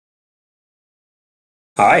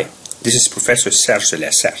Hi, this is Professor Serge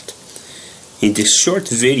Lassert. In this short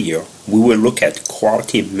video, we will look at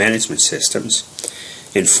quality management systems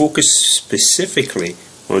and focus specifically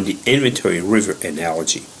on the inventory river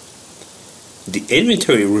analogy. The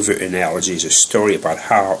inventory river analogy is a story about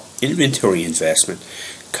how inventory investment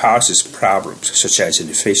causes problems such as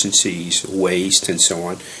inefficiencies, waste, and so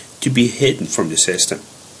on to be hidden from the system.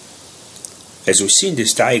 As we see in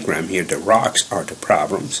this diagram here, the rocks are the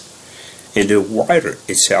problems, and the water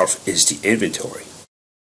itself is the inventory.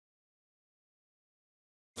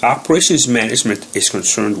 Operations management is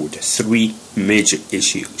concerned with three major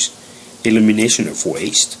issues: elimination of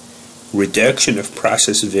waste, reduction of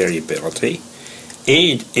process variability,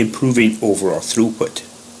 and improving overall throughput.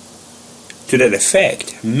 To that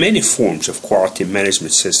effect, many forms of quality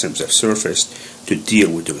management systems have surfaced to deal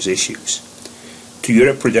with those issues.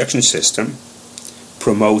 Toyota Production System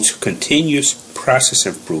promotes continuous process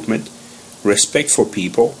improvement, respect for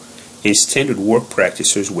people, and standard work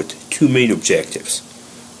practices with two main objectives: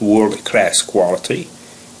 world-class quality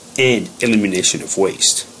and elimination of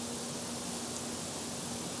waste.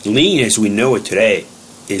 Lean, as we know it today,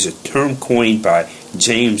 is a term coined by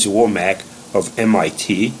James Womack of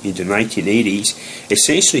MIT in the 1980s,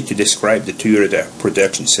 essentially to describe the Toyota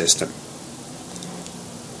production system.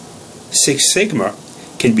 Six Sigma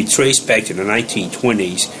can be traced back to the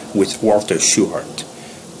 1920s with Walter Shewhart.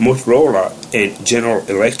 Motorola and General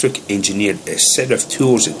Electric engineered a set of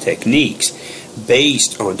tools and techniques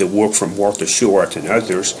based on the work from Walter Shewhart and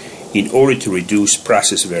others in order to reduce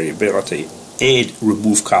process variability and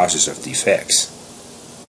remove causes of defects.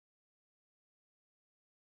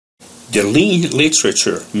 The lean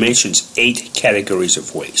literature mentions 8 categories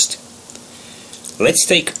of waste. Let's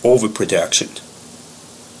take overproduction,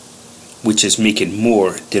 which is making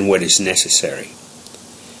more than what is necessary,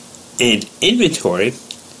 and inventory,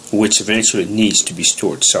 which eventually needs to be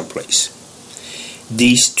stored someplace.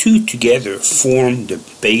 These two together form the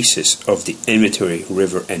basis of the inventory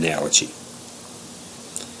river analogy.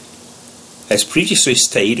 As previously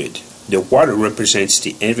stated, the water represents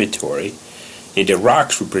the inventory, and the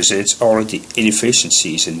rocks represents all of the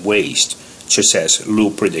inefficiencies and waste, such as low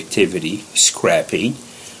productivity, scrapping,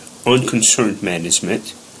 unconcerned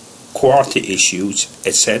management, quality issues,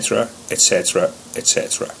 etc., etc.,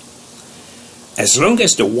 etc. As long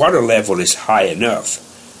as the water level is high enough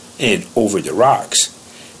and over the rocks,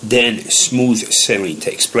 then smooth sailing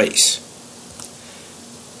takes place.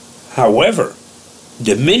 However,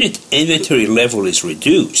 the minute inventory level is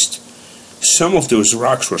reduced, some of those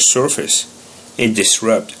rocks will surface and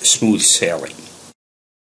disrupt smooth sailing.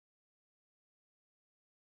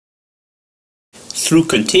 Through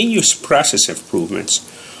continuous process improvements,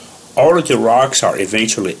 all of the rocks are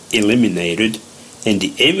eventually eliminated, and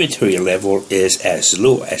the inventory level is as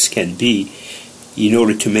low as can be in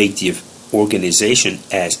order to make the organization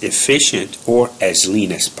as efficient or as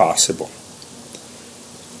lean as possible.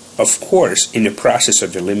 Of course, in the process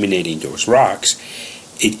of eliminating those rocks,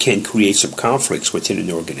 it can create some conflicts within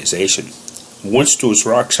an organization. Once those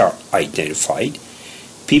rocks are identified,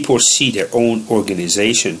 people see their own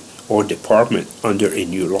organization or department under a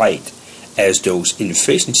new light, as those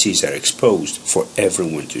inefficiencies are exposed for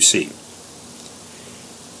everyone to see.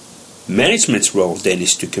 Management's role then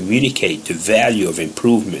is to communicate the value of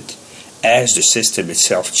improvement as the system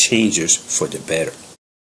itself changes for the better.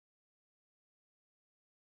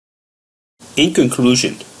 In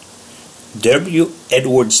conclusion, W.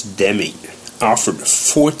 Edwards Deming offered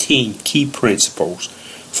 14 key principles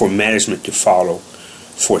for management to follow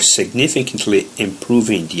for significantly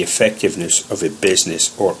improving the effectiveness of a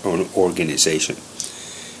business or an organization.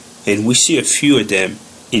 And we see a few of them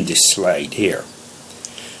in this slide here.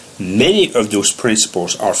 Many of those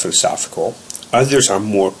principles are philosophical, others are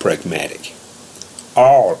more pragmatic.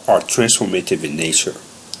 All are transformative in nature.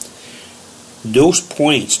 Those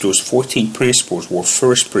points, those 14 principles, were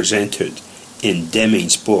first presented in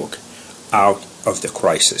Deming's book, Out of the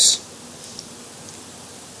Crisis.